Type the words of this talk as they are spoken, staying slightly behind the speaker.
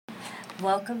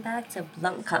Welcome back to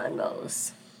Blunt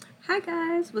Convos. Hi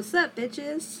guys, what's up,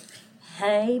 bitches?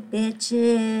 Hey,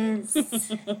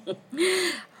 bitches.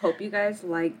 Hope you guys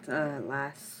liked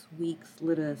last week's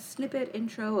little snippet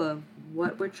intro of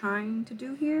what we're trying to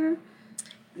do here.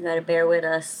 You gotta bear with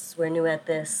us. We're new at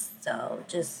this, so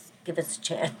just give us a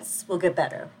chance. We'll get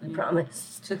better, I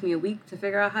promise. Took me a week to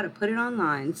figure out how to put it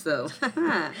online, so.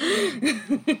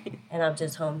 And I'm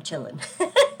just home chilling.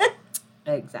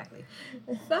 Exactly.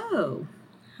 So,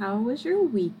 how was your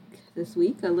week this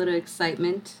week? A little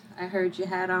excitement I heard you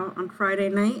had on Friday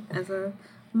night as a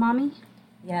mommy.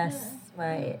 Yes,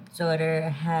 my daughter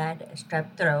had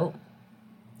strep throat.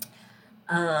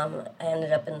 I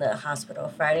ended up in the hospital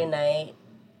Friday night.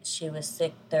 She was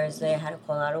sick Thursday. I had to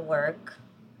call out of work.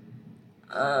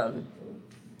 And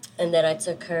then I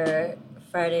took her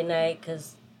Friday night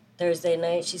because Thursday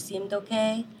night she seemed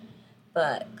okay.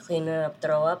 But cleaning up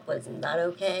throw up was not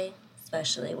okay,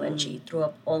 especially when she threw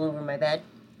up all over my bed.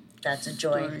 That's a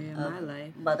joy Story of my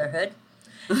life. motherhood.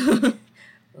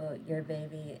 Well, your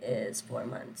baby is 4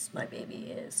 months. My baby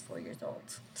is 4 years old.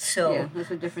 So Yeah,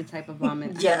 that's a different type of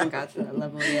vomit. Yeah. I haven't got to that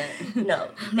level yet. no,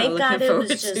 thank God it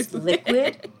was just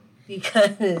liquid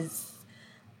because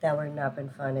that would not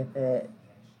been fun if it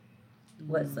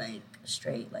was like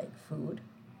straight like food.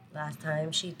 Last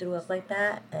time she threw up like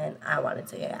that, and I wanted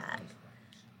to gag.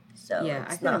 So Yeah,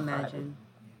 I it's can not imagine.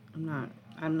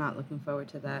 I'm not looking forward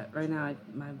to that. Right now,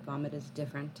 my vomit is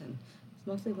different, and it's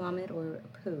mostly vomit or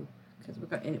poo. Because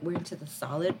we're into the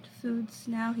solid foods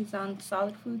now. He's on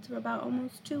solid foods for about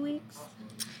almost 2 weeks.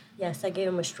 Yes, I gave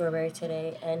him a strawberry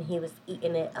today, and he was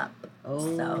eating it up.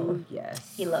 Oh, So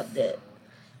yes. he loved it.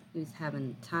 He was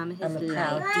having the time of his I'm a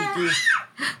proud life.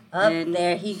 Dee. Up And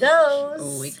there he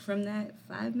goes. Awake from that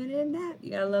 5-minute nap.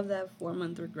 You gotta love that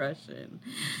 4-month regression.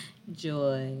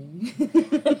 Joy.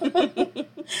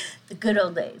 The good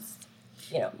old days.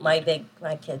 You know, my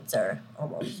kids are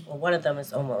almost, well, one of them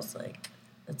is almost like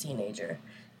a teenager,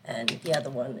 and the other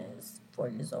one is 4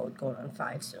 years old, going on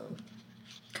 5 soon.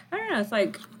 I don't know. It's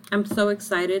like I'm so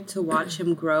excited to watch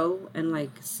him grow and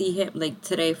like see him. Like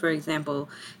today, for example,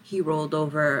 he rolled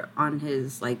over on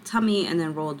his like tummy and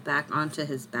then rolled back onto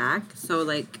his back. So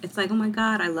like it's like, oh my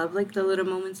God, I love like the little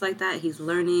moments like that. He's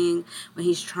learning when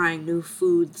he's trying new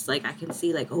foods. Like I can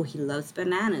see like, oh, he loves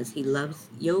bananas. He loves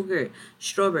yogurt,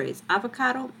 strawberries,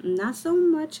 avocado. Not so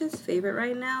much his favorite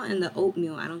right now. And the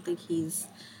oatmeal, I don't think he's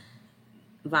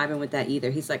vibing with that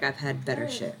either. He's like, I've had better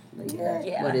shit. Like,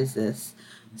 Yeah. What is this?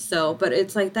 So, but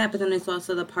it's like that. But then it's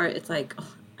also the part, it's like,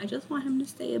 oh, I just want him to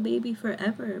stay a baby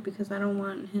forever because I don't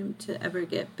want him to ever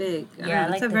get big. Yeah,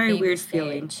 It's like a the very baby weird stage.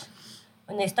 feeling.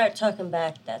 When they start talking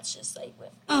back, that's just like,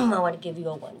 I want to give you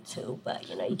a 1-2, but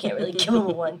you know, you can't really give them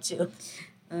a 1-2.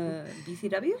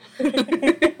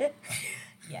 BCW?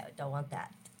 Yeah, don't want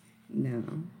that. No.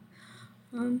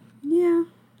 Yeah.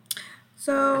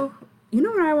 So, you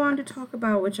know what I wanted to talk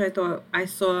about, which I thought I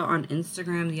saw on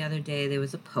Instagram the other day? There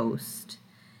was a post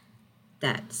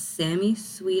that Sammy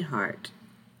Sweetheart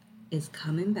is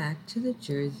coming back to the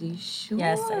Jersey Shore.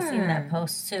 Yes, I seen that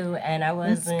post too, and I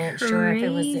wasn't sure if it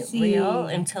was crazy. real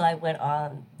until I went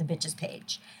on the bitches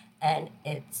page, and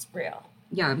it's real.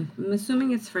 Yeah, I'm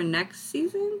assuming it's for next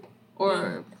season,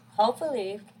 or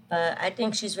Hopefully, but I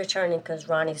think she's returning because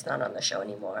Ronnie's not on the show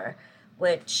anymore,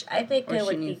 which I think or it she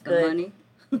would be needs the good. money.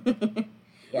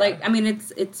 Yeah. Like, I mean,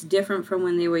 it's different from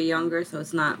when they were younger, so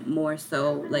it's not more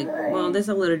so like, well, there's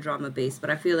a little drama based, but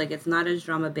I feel like it's not as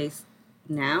drama based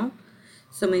now.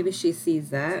 So maybe she sees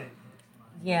that.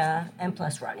 Yeah, and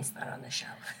plus Ronnie's not on the show.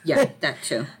 Yeah, that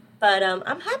too. But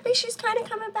I'm happy she's kind of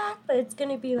coming back, but it's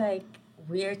gonna be like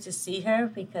weird to see her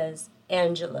because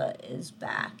Angela is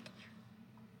back.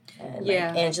 And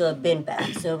Yeah. Angela been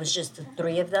back, so it was just the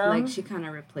 3 of them. Like she kind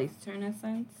of replaced her in a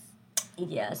sense.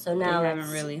 Yeah, so now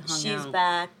haven't really hung she's out.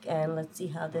 back, and let's see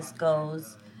how this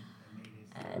goes.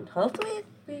 And hopefully,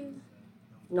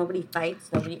 nobody fights,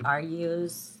 nobody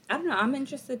argues. I don't know. I'm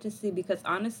interested to see because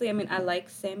honestly, I mean, I like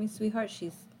Sammy Sweetheart.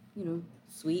 She's,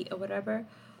 sweet or whatever.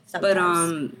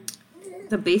 Sometimes. But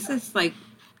the basis, like,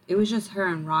 it was just her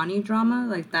and Ronnie drama.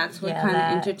 Like that's what kind of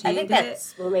entertained I think it.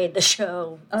 that's what made the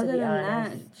show. Other to be than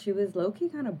honest. that, she was low key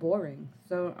kind of boring.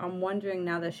 So I'm wondering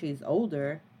now that she's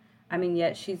older. I mean,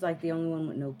 yet she's like the only one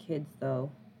with no kids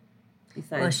though.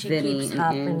 Besides Well, she Vinny keeps and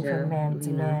hopping from man to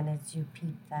Angelina. man, as you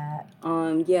peep that.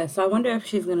 Yeah, so I wonder if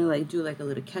she's gonna like do like a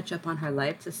little catch up on her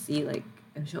life to see like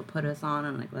if she'll put us on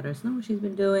and like let us know what she's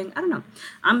been doing. I don't know.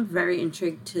 I'm very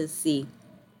intrigued to see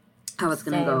how it's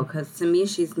gonna go Same. because to me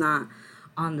she's not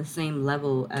on the same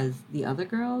level as the other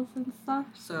girls and stuff.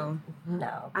 So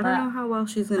No, I don't know how well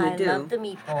she's gonna do. I love the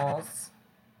meatballs.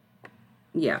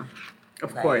 Yeah,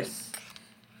 of Like, course.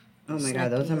 Oh my God,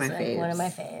 those are my Snoopy's, faves. one of my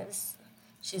faves.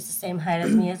 She's the same height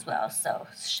as me as well, so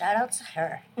shout out to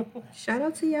her. Shout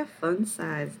out to your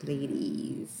fun-sized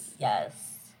ladies.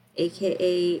 Yes.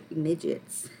 AKA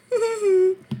midgets.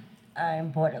 I'm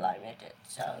borderline midget,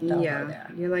 so don't go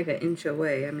there. You're like an inch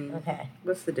away. I mean, Okay.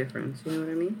 What's the difference? You know what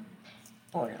I mean?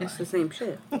 Borderline. It's the same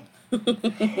shit.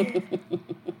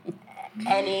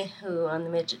 Anywho, on the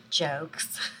midget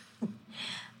jokes.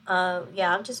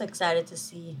 Yeah, I'm just excited to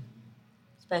see,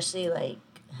 especially like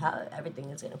how everything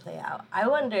is gonna play out. I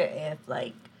wonder if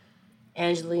like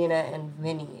Angelina and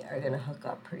Vinny are gonna hook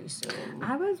up pretty soon.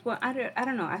 I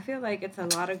don't know. I feel like it's a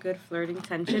lot of good flirting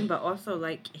tension, but also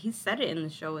like he said it in the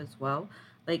show as well.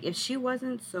 Like if she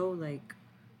wasn't so like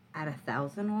at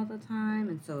 1,000 all the time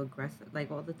and so aggressive like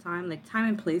all the time, like time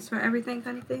and place for everything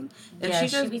kind of thing. If Yeah, she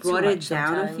she'd just be brought too it much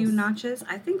down a few sometimes. notches,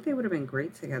 I think they would have been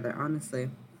great together. Honestly,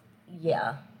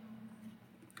 Yeah.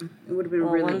 it would have been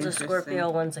Well, really one's a interesting. Scorpio,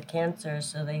 one's a Cancer,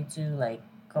 so they do like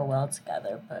go well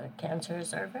together. But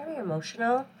Cancers are very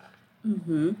emotional.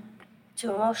 Mm-hmm.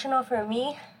 Too emotional for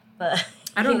me, but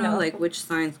I don't know like which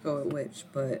signs go with which,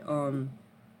 but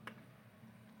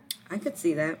I could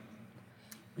see that.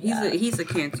 He's a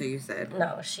Cancer, you said.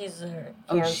 No, she's a Cancer,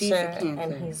 Oh, she's a Cancer.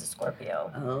 and he's a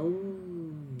Scorpio. Oh,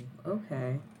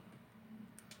 okay.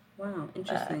 Wow,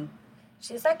 interesting.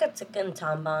 She's like a tick and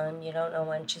tom bomb. You don't know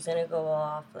when she's gonna go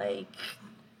off. Like,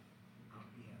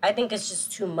 I think it's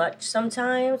just too much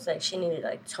sometimes. Like, she needed to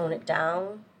like tone it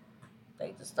down,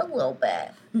 like just a little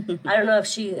bit. I don't know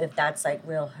if that's like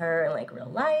real her in like real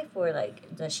life, or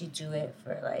like does she do it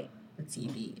for like the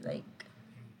TV, like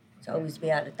to always be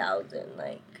at 1,000,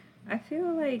 like. I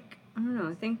feel like, I don't know,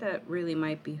 I think that really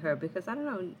might be her because I don't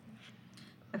know,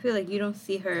 I feel like you don't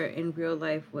see her in real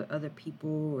life with other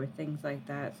people or things like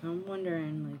that. So I'm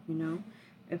wondering, like, you know,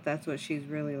 if that's what she's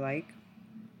really like.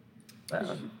 Well, I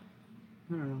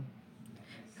don't know.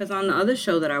 Because on the other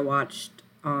show that I watched,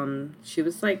 she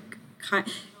was like,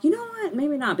 you know what?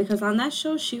 Maybe not. Because on that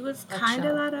show, she was kind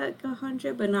of at like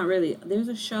 100, but not really. There's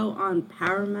a show on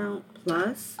Paramount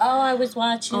Plus. oh, I was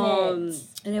watching it.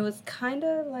 And it was kind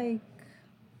of like,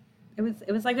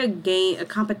 it was like a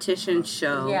competition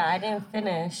show. Yeah, I didn't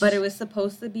finish. But it was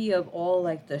supposed to be of all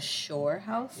like the shore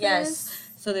houses. Yes.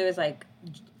 So there was like,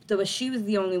 she was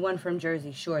the only one from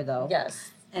Jersey Shore though.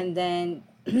 Yes. And then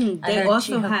I they heard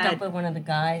also she hooked had up with one of the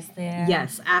guys there.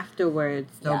 yes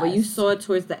afterwards though. But you Yes. saw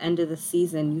towards the end of the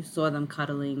season, you saw them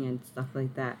cuddling and stuff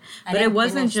like that. I But it didn't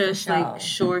wasn't finish the just like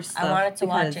show. shore stuff. I wanted to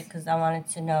watch because- it because I wanted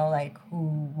to know like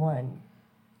who won.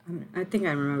 I think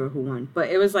I remember who won, but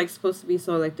it was like supposed to be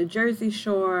so like the Jersey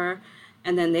Shore,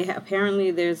 and then they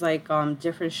apparently there's like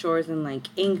different shores in like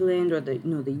England or the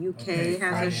the UK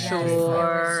has a Yes, shore it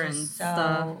was and just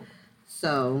stuff.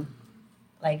 So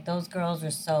like those girls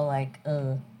were so like I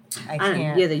I don't know,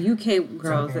 can't. yeah, the UK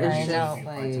girls. okay. It's I just know.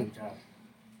 like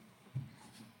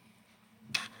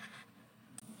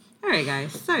all right,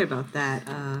 guys. Sorry about that.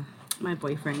 My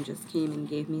boyfriend just came and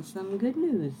gave me some good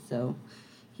news, so.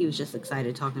 He was just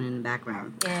excited talking in the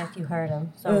background. Yeah, if you heard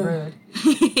him, so rude.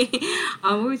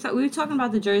 We were talking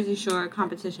about the Jersey Shore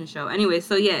competition show. Anyway,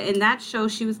 so yeah, in that show,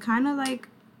 she was kind of like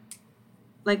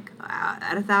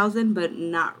at 1,000, but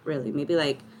not really. Maybe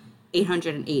like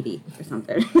 880 or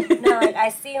something. No, like I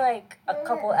see like a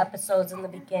couple episodes in the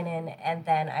beginning, and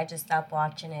then I just stopped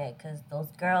watching it because those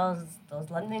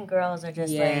London girls, are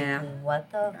just Yeah. like,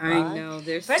 what the fuck? I know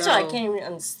they're First so. of all, I can't even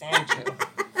understand you.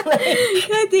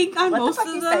 I think on What the most fuck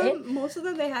of you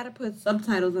them, they had to put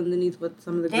subtitles underneath what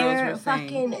some of the girls They're were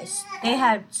saying. they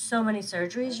had so many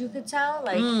surgeries, you could tell,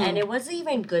 like, and it wasn't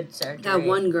even good surgery. That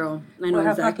one girl, I know with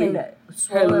her exactly. fucking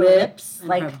swollen lips lips, and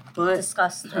like her butt,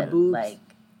 disgusting, her boobs. like,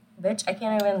 bitch, I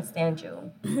can't even understand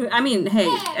you. I mean, hey,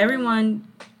 everyone,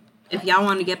 if y'all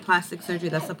want to get plastic surgery,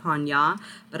 that's upon y'all.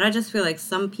 But I just feel like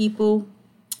some people,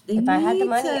 they If I had the need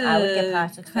money, I would get to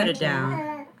plastic cut surgery. it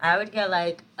down. I would get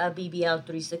like a BBL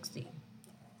 360.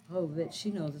 Oh, bitch, she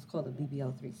knows it's called a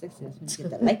BBL 360. That's when you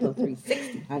get the Lipo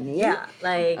 360, honey. Yeah,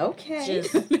 like Okay.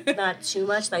 just not too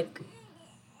much. Like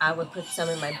I would put some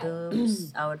in my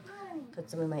boobs. I would put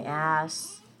some in my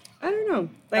ass. I don't know.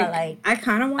 But, like, I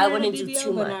kind of want I a wouldn't BBL, do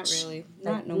too but much. not really.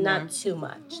 Like, Not not more. too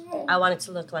much. I want it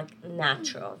to look like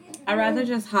natural. I'd rather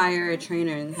just hire a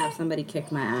trainer and have somebody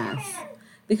kick my ass.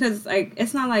 Because, like,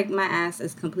 it's not like my ass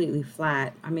is completely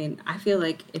flat. I mean, I feel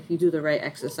like if you do the right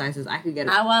exercises, I could get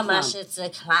it. I want my plump. shit to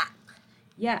clap.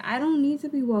 Yeah, I don't need to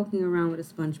be walking around with a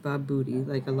SpongeBob booty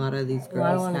like a lot of these Well,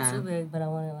 I girls don't want it have. too big, but I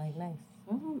want it like nice.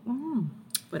 Oh.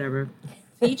 Whatever.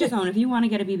 To each his own. If you want to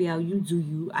get a BBL, you do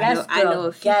you. Yes, I know girl,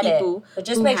 a few get it. people. But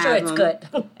just who make sure have it's them.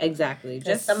 good. Exactly.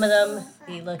 Because some of them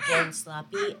be looking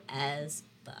sloppy as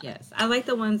But Yes, I like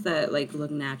the ones that like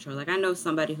look natural. Like I know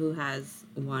somebody who has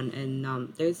one, and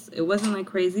it wasn't like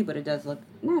crazy, but it does look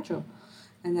natural,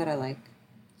 and that I like.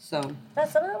 So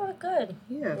that's a little good.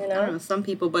 yeah, You I know? don't know some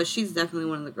people, but she's definitely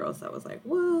one of the girls that was like,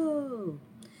 "Whoa,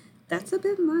 that's a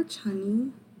bit much,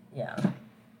 honey." Yeah.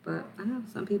 But I don't know.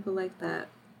 Some people like that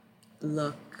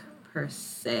look per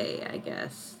se, I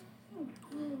guess.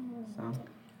 So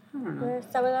I don't know. Yeah,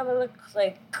 some of them look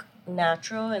like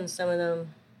natural, and some of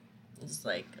them is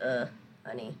like,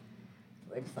 honey,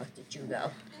 where the fuck did you go?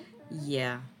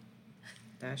 Yeah,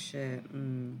 that shit.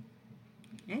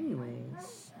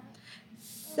 Anyways,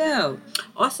 so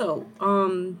also,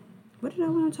 what did I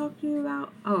want to talk to you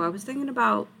about? Oh, I was thinking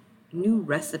about new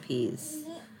recipes.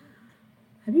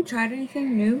 Have you tried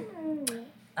anything new?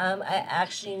 I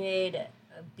actually made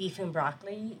beef and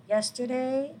broccoli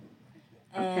yesterday,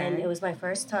 and Okay. it was my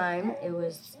first time. It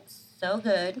was so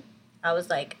good. I was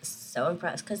like so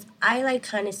impressed because I like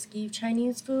kind of skeeve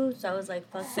Chinese food, so I was like,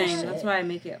 fuck this Same. shit. That's why I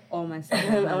make it all myself.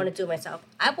 I want to do it myself.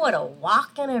 I bought a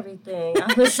wok and everything.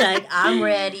 I was like, I'm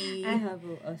ready. I have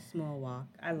a small wok.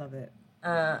 I love it.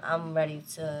 I'm ready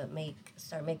to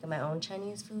start making my own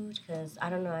Chinese food because I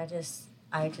don't know. I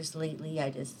just lately I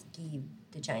just skeeve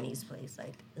the Chinese place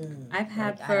like. Ugh, I've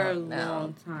had like, for I a don't know.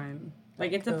 long time.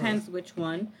 Like it depends which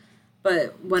one.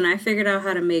 But when I figured out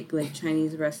how to make like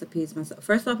Chinese recipes myself,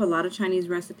 first off, a lot of Chinese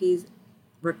recipes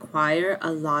require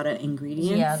a lot of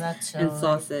ingredients Yeah, that's and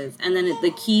sauces. And then the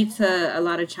key to a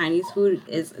lot of Chinese food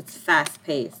is it's fast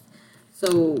paced.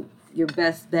 So your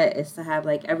best bet is to have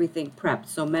like everything prepped.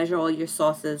 So measure all your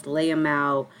sauces, lay them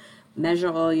out,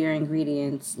 measure all your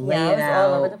ingredients, lay Yeah, I it was out.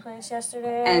 all over the place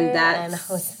yesterday, And I that's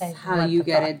was like, how what you the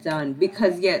get fuck? it done.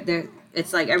 Because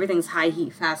it's like everything's high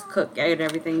heat, fast cook, get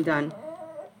everything done.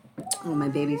 Oh, my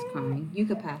baby's crying. You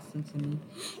could pass them to me.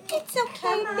 It's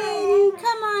okay, baby.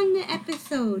 Come on the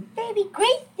episode. Baby,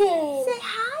 great day. Say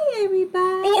hi,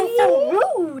 everybody. Being so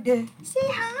rude. Say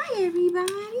hi,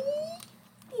 everybody.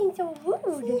 Being so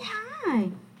rude. Say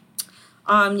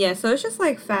hi. Yeah, so it's just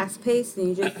like fast paced, and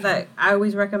you just like I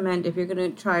always recommend if you're gonna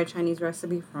try a Chinese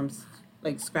recipe from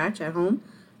like scratch at home,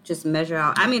 just measure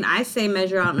out. I mean, I say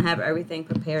measure out and have everything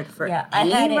prepared for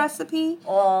any recipe.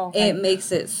 It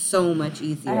makes it so much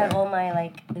easier. I had all my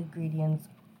like ingredients.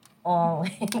 All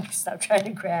like stop trying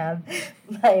to grab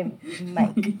my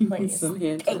mic, please. Some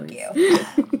hand Thank toys.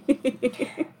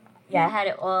 you. Yeah, I had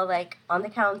it all like on the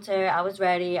counter. I was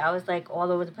ready. I was like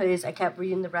all over the place. I kept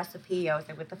reading the recipe. I was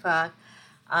like, what the fuck?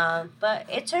 But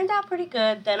it turned out pretty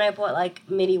good. Then I bought like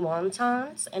mini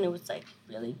wontons, and it was like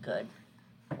really good.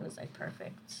 It was like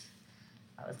perfect.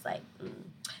 I was like,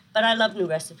 But I love new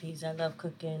recipes. I love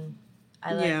cooking.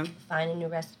 I like finding new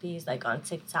recipes. Like on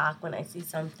TikTok, when I see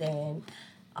something,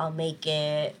 I'll make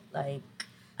it. Like,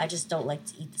 I just don't like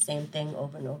to eat the same thing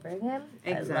over and over again.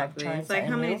 Exactly. It's like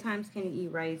how many times can you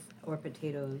eat rice or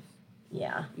potatoes?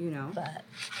 Yeah. You know. But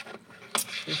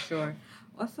for sure.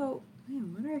 Also,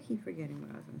 man, what did I keep forgetting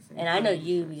what I was gonna say? And I know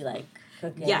you be like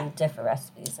cooking different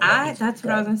recipes. That's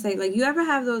what I was gonna say. Like, you ever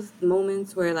have those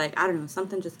moments where, like, I don't know,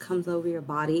 something just comes over your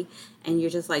body, and you're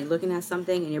just like looking at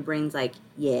something, and your brain's like,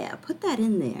 yeah, put that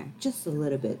in there, just a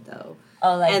little bit though.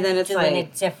 Oh, like, and then it's doing like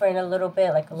it different a little bit,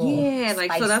 like a little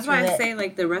like, so that's why I say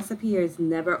like the recipe is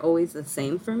never always the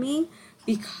same for me,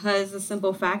 because the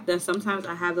simple fact that sometimes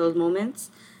I have those moments,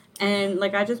 and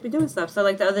like I just be doing stuff. So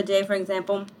like the other day, for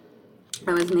example,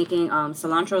 I was making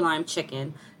cilantro lime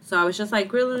chicken. So I was just like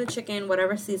grilling the chicken,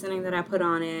 whatever seasoning that I put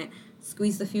on it,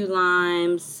 squeezed a few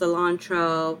limes,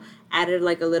 cilantro, added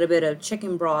like a little bit of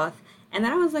chicken broth, and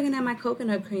then I was looking at my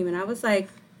coconut cream, and I was like,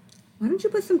 why don't you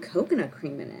put some coconut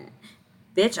cream in it?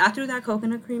 Bitch, I threw that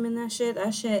coconut cream in that shit.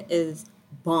 That shit is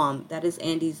bomb. That is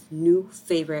Andy's new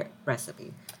favorite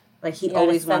recipe. Like, he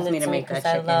always wants me to make that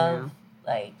chicken now.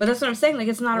 Like, but that's what I'm saying. Like,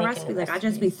 it's not a recipe. Like, I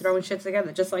just be throwing shit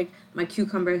together. Just like my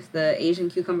cucumbers, the Asian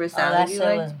cucumber salad. That shit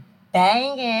was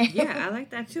banging. Yeah, I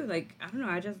like that too. Like, I don't know.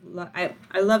 I just love.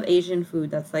 I love Asian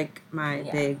food. That's like my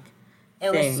big.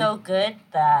 It was so good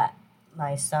that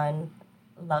my son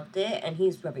loved it, and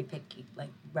he's very picky.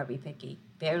 Like, very picky.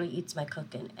 Barely eats my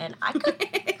cooking, and I cook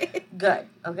good.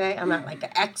 Okay, I'm not like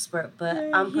an expert, but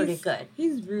I'm pretty good.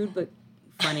 He's rude but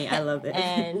funny. I love it.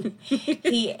 And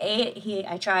he ate.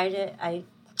 I tried it. I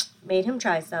made him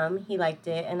try some. He liked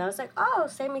it, and I was like, "Oh,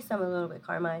 save me some a little bit,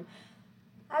 Carmine."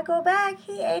 I go back.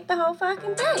 He ate the whole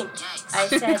fucking thing. I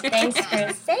said, "Thanks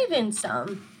for saving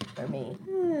some for me."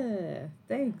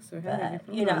 Thanks for having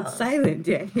your phone on silent,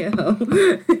 Danielle.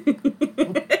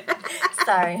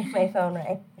 Sorry, my phone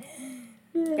rang.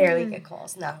 Barely get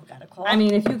calls. Now I got a call. I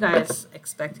mean, if you guys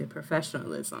expected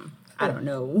professionalism, I don't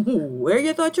know where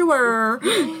you thought you were.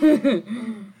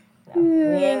 No,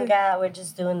 we ain't got. We're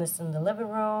just doing this in the living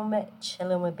room,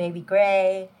 chilling with baby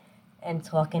Gray, and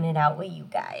talking it out with you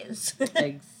guys.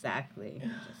 Exactly.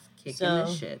 Just kicking the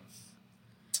shits.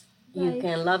 You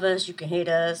can love us. You can hate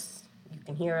us. You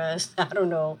can hear us. I don't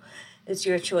know. It's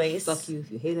your choice. Fuck you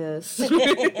if you hate us.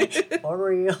 For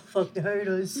real. Fuck the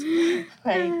haters.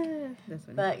 Like, that's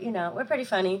funny. but, we're pretty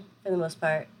funny for the most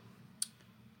part.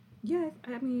 Yeah,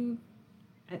 I mean,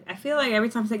 I feel like every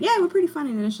time it's like, yeah, we're pretty funny,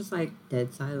 and then it's just like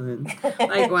dead silence.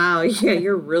 Like, wow, yeah,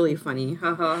 you're really funny.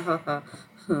 Ha ha ha ha.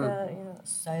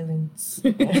 Silence.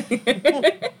 Baby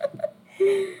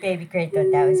Gray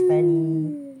thought that was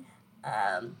funny.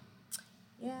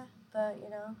 Yeah, but,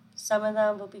 some of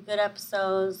them will be good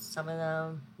episodes. Some of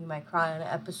them, you might cry on an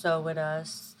episode with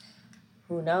us.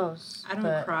 Who knows? I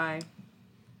don't cry.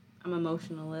 I'm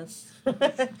emotionalist.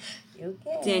 You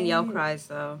can. Danielle cries,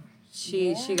 though.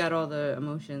 She got all the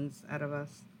emotions out of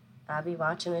us. I'll be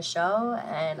watching a show,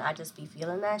 and I just be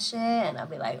feeling that shit, and I'll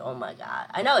be like, oh, my God.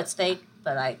 I know it's fake,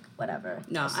 but, like, whatever.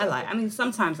 No, I lie. I mean,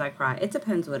 sometimes I cry. It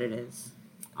depends what it is.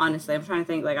 Honestly, I'm trying to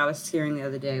think. Like, I was tearing the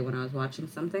other day when I was watching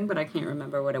something, but I can't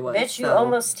remember what it was. Bitch, you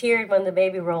almost teared when the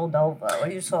baby rolled over. What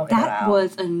are you talking about? That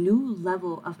was a new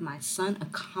level of my son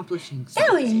accomplishing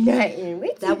something. That was nothing.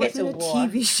 That wasn't a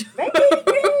TV show. Right,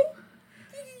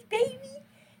 baby?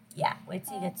 Yeah, wait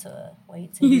till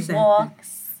he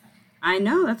walks. I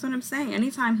know, that's what I'm saying.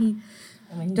 Anytime he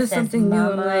does something new,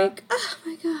 I'm like, oh,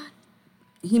 my God.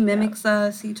 He mimics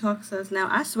us. He talks to us. Now,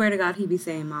 I swear to God, he be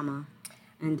saying mama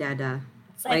and dada.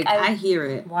 Like I hear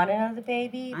it. Want another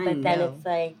baby, but then it's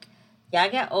like, y'all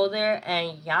get older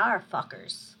and y'all are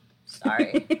fuckers.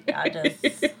 Sorry. Y'all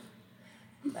just,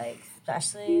 like,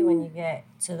 especially when you get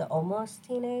to the almost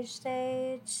teenage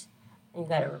stage, and you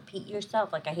gotta repeat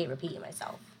yourself. Like, I hate repeating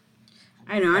myself.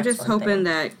 I know. I'm just hoping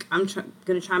that I'm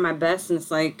gonna try my best, and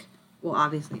it's like, well,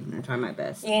 obviously I'm gonna try my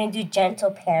best. You're gonna do gentle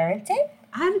parenting?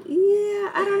 I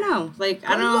don't know. Like,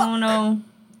 I don't know.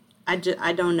 I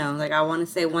don't know. Like, I want to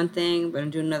say one thing, but I'm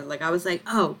doing another. Like, I was like,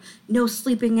 oh, no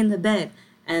sleeping in the bed.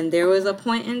 And there was a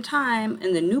point in time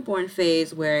in the newborn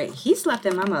phase where he slept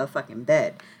in my motherfucking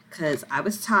bed because I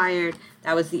was tired.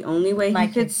 That was the only way he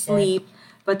could sleep.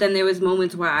 But then there was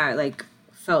moments where I, like,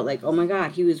 felt like, oh, my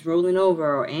God, he was rolling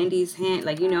over or Andy's hand.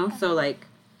 Like, so, like,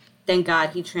 thank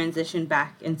God he transitioned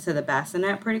back into the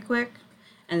bassinet pretty quick.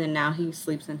 And then now he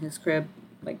sleeps in his crib,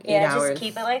 like, 8 hours. Yeah, just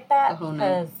keep it like that the whole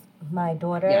night. My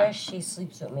daughter, she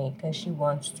sleeps with me because she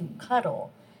wants to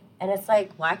cuddle. And it's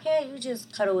like, why can't you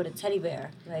just cuddle with a teddy bear?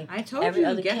 Like, I told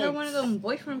you, get her one of those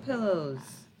boyfriend pillows.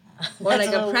 Or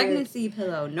like a pregnancy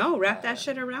pillow. No, wrap that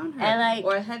shit around her. And like,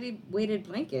 or a heavy weighted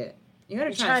blanket. You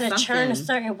gotta try something. Trying to turn a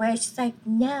certain way. She's like,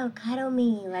 no, cuddle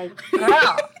me. Like,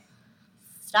 girl,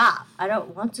 stop. I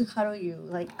don't want to cuddle you.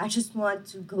 Like, I just want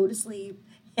to go to sleep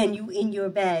and you in your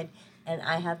bed. And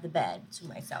I have the bed to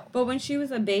myself. But when she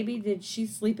was a baby, did she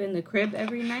sleep in the crib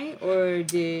every night? Or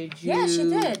did you... Yeah, she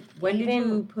did. When did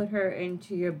you put her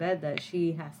into your bed that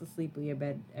she has to sleep with your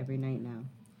bed every night now?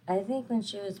 I think when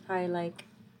she was probably like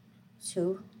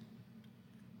 2.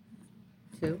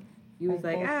 2? You was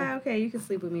like, okay, you can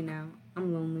sleep with me now.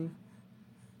 I'm lonely.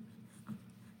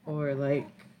 Or like...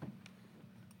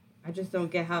 I just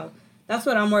don't get how... That's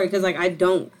what I'm worried, because like I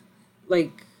don't...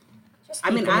 Like... I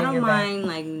mean, I don't mind,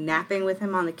 like, napping with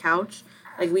him on the couch.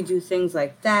 Like, we do things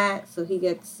like that, so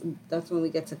that's when we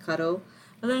get to cuddle.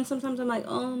 But then sometimes I'm like,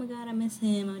 oh, my God, I miss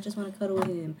him. I just want to cuddle with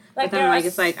him. Like, but then, like,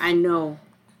 it's like, I know,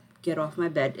 get off my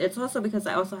bed. It's also because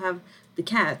I also have the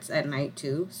cats at night,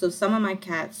 too. So some of my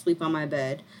cats sleep on my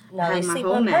bed. No, they sleep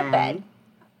on her bed.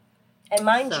 And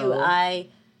mind you, I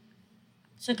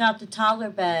took out the toddler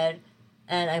bed,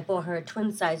 and I bought her a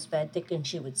twin-size bed thinking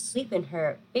she would sleep in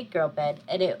her big girl bed.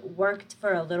 And it worked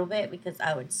for a little bit because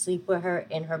I would sleep with her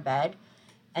in her bed.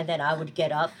 And then I would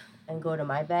get up and go to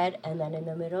my bed. And then in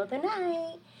the middle of the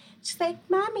night, she's like,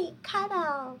 Mommy,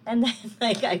 cuddle. And then,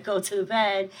 like, I go to the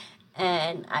bed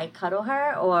and I cuddle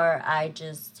her. Or I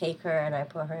just take her and I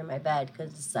put her in my bed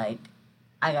because it's like,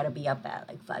 I got to be up at,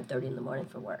 like, 5:30 in the morning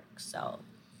for work. So...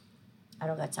 I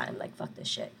don't got time. Like, fuck this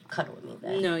shit. Cuddle with me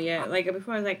then. No, yeah. Like,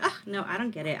 before I was like, no, I don't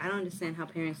get it. I don't understand how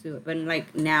parents do it. But,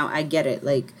 like, now I get it.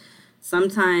 Like,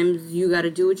 sometimes you got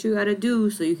to do what you got to do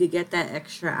so you could get that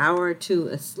extra hour or two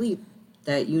of sleep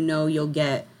that you know you'll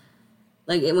get.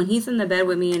 Like, when he's in the bed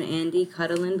with me and Andy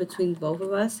cuddling between both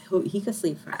of us, he could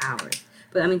sleep for hours.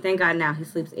 But, I mean, thank God now he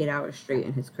sleeps 8 hours straight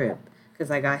in his crib.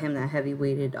 Because I got him that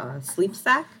heavy-weighted sleep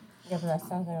sack. Yeah, but that's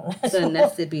not going to last. The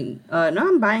nested bean. No,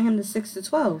 I'm buying him the 6 to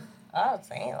 12. Oh,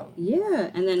 damn.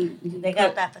 Yeah, and then... They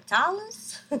got that for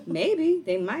toddlers? Maybe.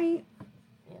 They might.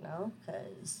 You know,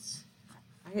 because...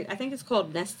 I think it's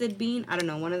called Nested Bean. I don't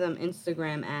know. One of them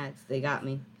Instagram ads. They got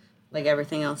me. Like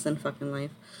everything else in fucking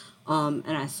life. And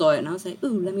I saw it and I was like,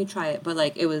 ooh, let me try it. But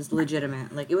like, it was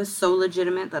legitimate. Like, it was so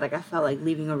legitimate that like I felt like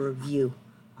leaving a review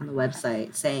on the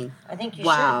website saying, I think you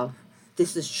wow,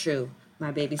 this is true. My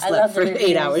baby slept for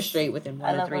 8 hours straight within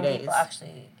 1 or 3 days. People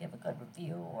actually give a good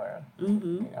review or,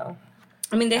 you know.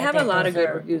 I mean, they have a lot of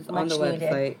good reviews on the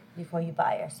website. Before you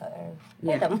buy or something.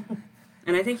 Yeah.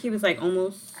 And I think he was like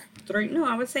almost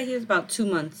I would say he was about 2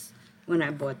 months when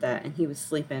I bought that. And he was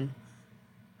sleeping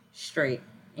straight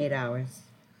 8 hours.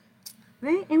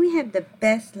 Right? And we had the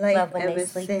best life ever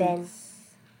since.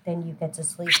 Then you get to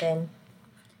sleep in.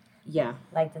 Yeah.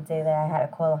 Like the day that I had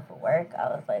to call off for work, I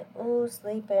was like, ooh,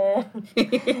 sleeping.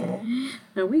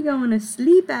 Are we going to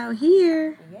sleep out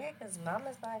here? Yeah, because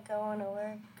mama's not going to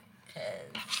work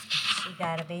because she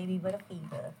got a baby with a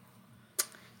fever.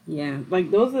 Yeah, like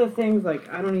those are the things like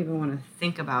I don't even want to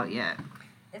think about yet.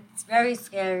 It's very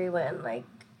scary when like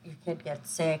your kid gets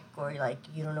sick or like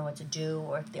you don't know what to do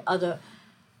or if the other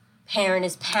parent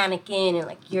is panicking and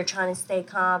like you're trying to stay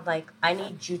calm. Like I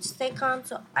need you to stay calm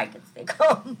so I can stay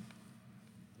calm.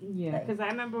 Yeah, because I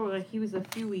remember like he was a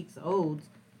few weeks old.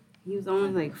 He was only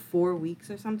like 4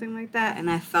 weeks or something like that, and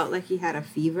I felt like he had a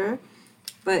fever.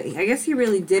 But I guess he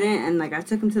really didn't, and like I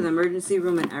took him to the emergency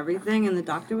room and everything, and the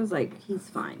doctor was like, he's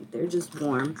fine. They're just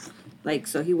warm. Like,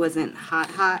 so he wasn't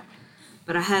hot.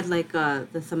 But I had like the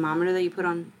thermometer that you put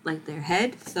on like their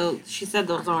head. So she said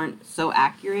those aren't so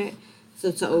accurate.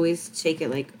 So to always take it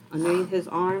like underneath his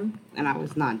arm, and I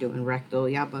was not doing rectal.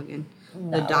 Y'all bugging.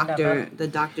 No, The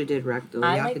doctor did rectal.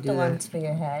 I Y'all like could do the that. ones for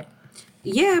your head.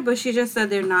 Yeah, but she just said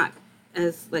they're not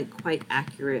as like quite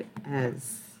accurate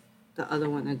as the other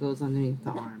one that goes underneath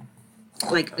the arm.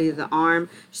 Like the arm.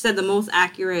 She said the most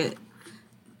accurate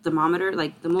thermometer,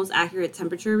 like the most accurate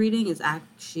temperature reading is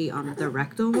actually on the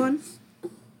rectal one.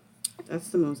 That's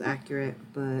the most accurate,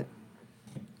 but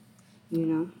you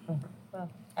know. Well,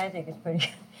 I think it's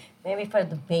pretty. Maybe for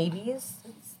the babies,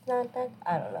 it's not that.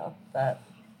 I don't know, but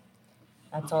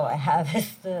that's all I have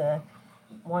is the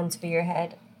ones for your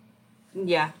head.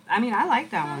 Yeah, I mean I like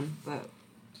that one, but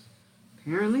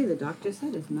apparently the doctor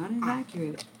said it's not as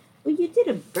accurate. Well, you did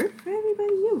a burp for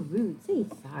everybody. You're rude. Say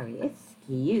sorry.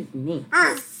 Excuse me.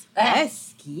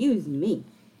 Excuse me.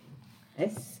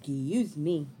 Excuse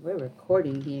me. We're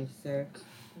recording here, sir.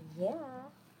 Yeah.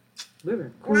 We're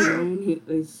recording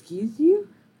here. Excuse you?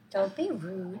 Don't be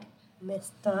rude,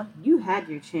 mister. You had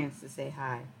your chance to say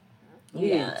hi. You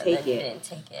didn't take it. You didn't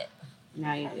take it.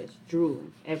 Now you're just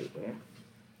drooling everywhere.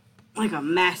 Like a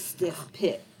mastiff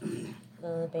pit.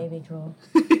 The baby drool.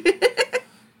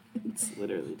 It's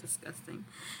literally disgusting.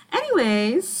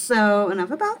 Anyways, so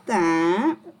enough about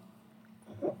that.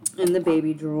 And the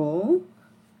baby drool.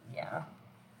 Yeah.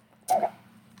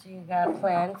 Do you got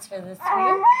plans for this week?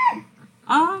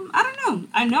 I don't know.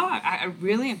 I know I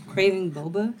really am craving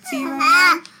boba tea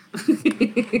right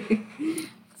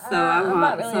now. So I want I'm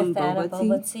not really some a fan of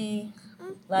boba tea.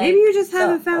 Like, Maybe you just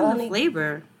haven't found the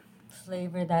flavor.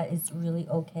 Flavor that is really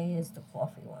okay is the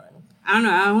coffee one. I don't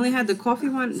know. I only had the coffee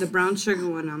one, the brown sugar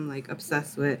one. I'm like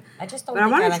obsessed with. I just don't. But I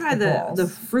want to try the the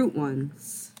fruit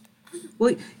ones.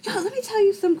 Well, yo, let me tell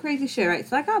you some crazy shit, right?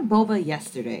 So I got boba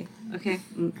yesterday. Okay,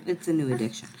 it's a new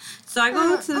addiction. So I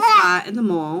go to the spot in the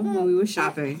mall when we were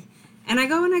shopping, and I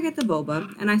go and I get the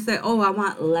boba, and I say, oh, I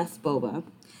want less boba.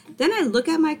 Then I look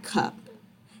at my cup,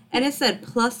 and it said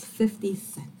plus 50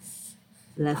 cents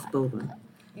less boba.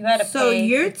 You had to so pay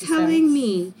you're 50 telling cents.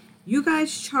 me you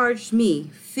guys charged me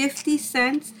 50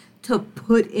 cents to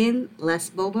put in less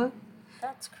boba?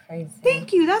 That's crazy.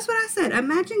 Thank you. That's what I said.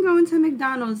 Imagine going to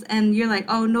McDonald's and you're like,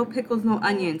 oh, no pickles, no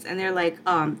onions. And they're like,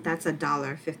 that's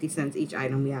 $1.50 each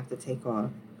item we have to take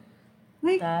off.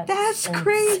 Like, that's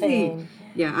crazy.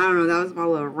 Yeah, I don't know. That was my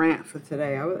little rant for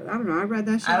today. I don't know. I read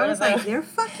that shit. I was like, they're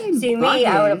fucking See, bugging. me,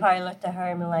 I would have probably looked at her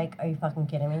and been like, are you fucking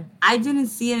kidding me? I didn't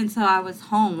see it until I was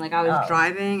home. Like, I was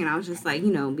driving, and I was just like,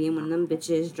 you know, being one of them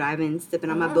bitches, driving,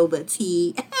 sipping on my boba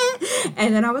tea.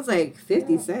 And then I was like,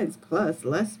 50 cents plus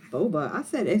less boba. I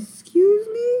said, excuse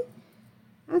me?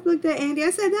 I looked at Andy. I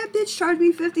said, that bitch charged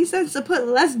me 50 cents to put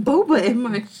less boba in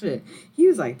my shit. He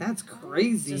was like, that's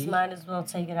crazy. Just might as well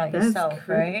take it out yourself,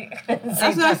 right?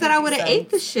 That's what I said. I would have ate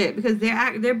the shit because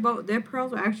their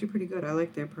pearls are actually pretty good. I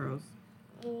like their pearls.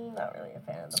 Not really a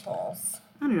fan of the pearls.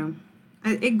 I don't know.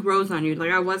 It grows on you.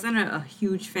 Like, I wasn't a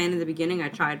huge fan in the beginning. I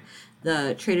tried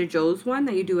the Trader Joe's one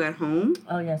that you do at home.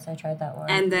 Oh, yes, I tried that one.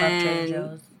 And then, love Trader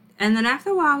Joe's. And then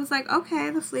after a while, I was like, okay,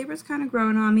 the flavor's kind of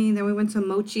growing on me. And then we went to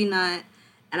Mochi Nut.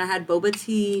 And I had boba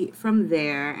tea from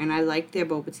there, and I liked their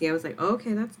boba tea. I was like, oh,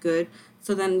 okay, that's good.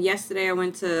 So then yesterday I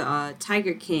went to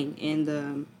Tiger King in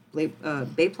the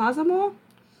Bay Plaza Mall.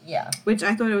 Yeah. Which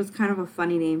I thought it was kind of a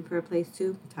funny name for a place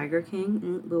too. Tiger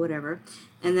King, but whatever.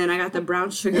 And then I got the brown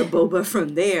sugar boba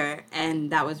from there,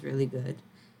 and that was really good.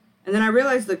 And then I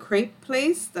realized the crepe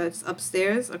place that's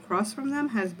upstairs across from them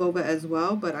has boba as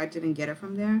well, but I didn't get it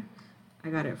from there. I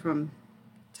got it from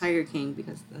Tiger King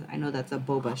because I know that's a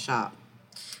boba shop.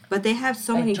 But they have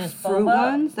so many fruit boba?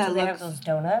 ones that Do they have those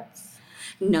donuts?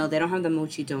 No, they don't have the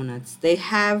mochi donuts. They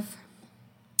have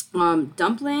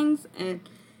dumplings, and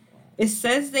it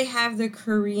says they have the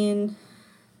Korean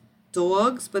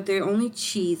dogs, but they're only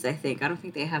cheese, I think. I don't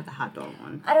think they have the hot dog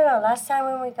one. I don't know. Last time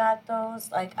when we got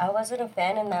those, like, I wasn't a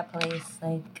fan in that place.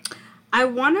 Like, I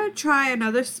want to try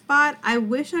another spot. I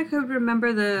wish I could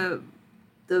remember the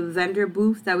vendor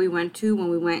booth that we went to when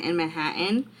we went in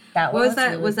Manhattan. What was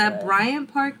that? Really was that good.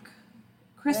 Bryant Park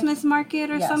Christmas market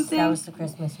or something? That was the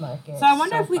Christmas market. So I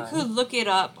wonder if we could look it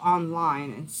up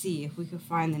online and see if we could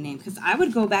find the name. Because I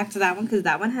would go back to that one because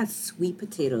that one has sweet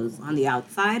potatoes on the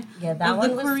outside of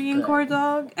the Korean corn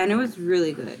dog. And it was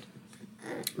really good.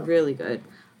 Really good.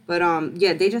 But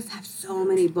yeah, they just have so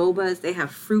many bobas. They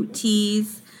have fruit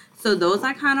teas. So those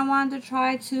I kind of wanted to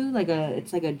try too.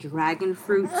 It's like a dragon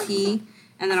fruit tea.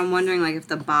 And then I'm wondering like if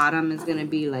the bottom is going to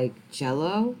be like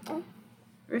Jell-O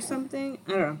or something.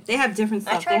 I don't know. They have different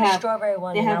stuff. I tried a strawberry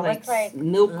one. They have like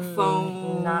milk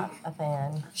foam. Not a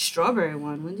fan. Strawberry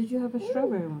one. When did you have a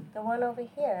strawberry one? The one over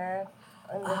here.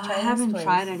 I haven't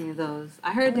tried any of those.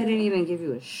 I heard they didn't even give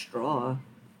you a straw.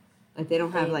 Like they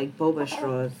don't have like boba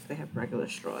straws. They have regular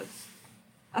straws.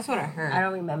 That's what I heard. I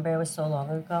don't remember. It was so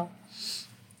long ago.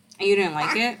 And you didn't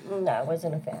like it? No, I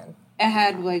wasn't a fan. It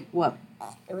had like what?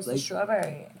 It was the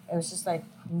strawberry. It was just like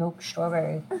milk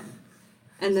strawberry.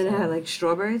 And then it had like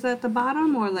strawberries at the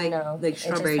bottom, or like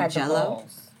strawberry Jell-O.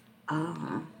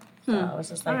 Oh. So I was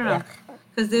just like, yeah.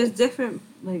 Because there's different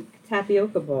like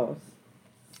tapioca balls.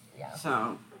 Yeah.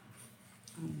 So.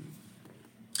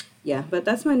 Yeah, but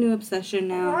that's my new obsession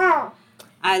now.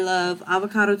 I love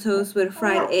avocado toast with a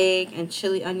fried egg and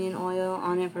chili onion oil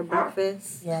on it for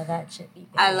breakfast. Yeah, that should be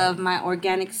good. I love my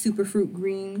organic superfruit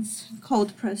greens,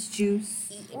 cold pressed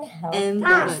juice, and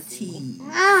boba tea.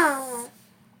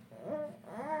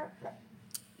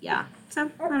 Yeah,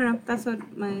 so I don't know. That's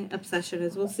what my obsession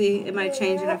is. We'll see. It might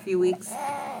change in a few weeks.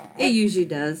 It usually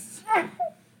does. Yeah.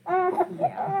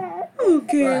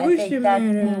 Okay, well, I think that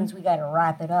means we gotta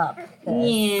wrap it up.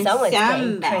 Yeah, someone's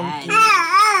getting cranky.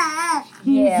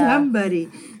 Yeah. Somebody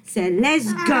said,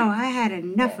 "Let's go. I had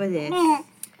enough of this."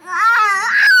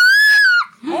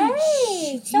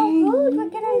 Hey, so rude. We're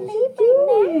gonna leave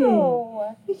right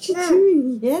now. What you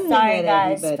doing? Yeah. Sorry,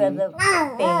 guys, for the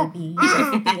baby.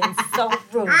 He's being so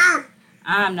rude.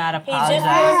 I'm not He just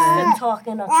wants to talk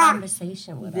in a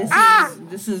conversation with us.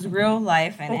 This is real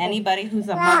life, and anybody who's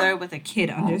a mother with a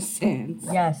kid understands.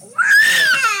 Yes.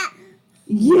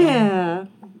 Yeah.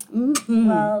 Mm-hmm.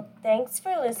 Well, thanks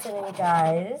for listening,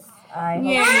 guys. I hope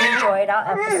you enjoyed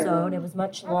our episode. It was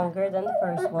much longer than the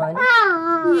first one.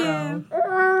 Yeah.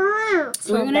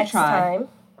 So we're gonna try. Time.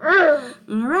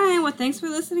 All right. Well, thanks for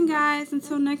listening, guys.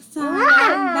 Until next time.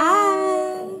 Bye.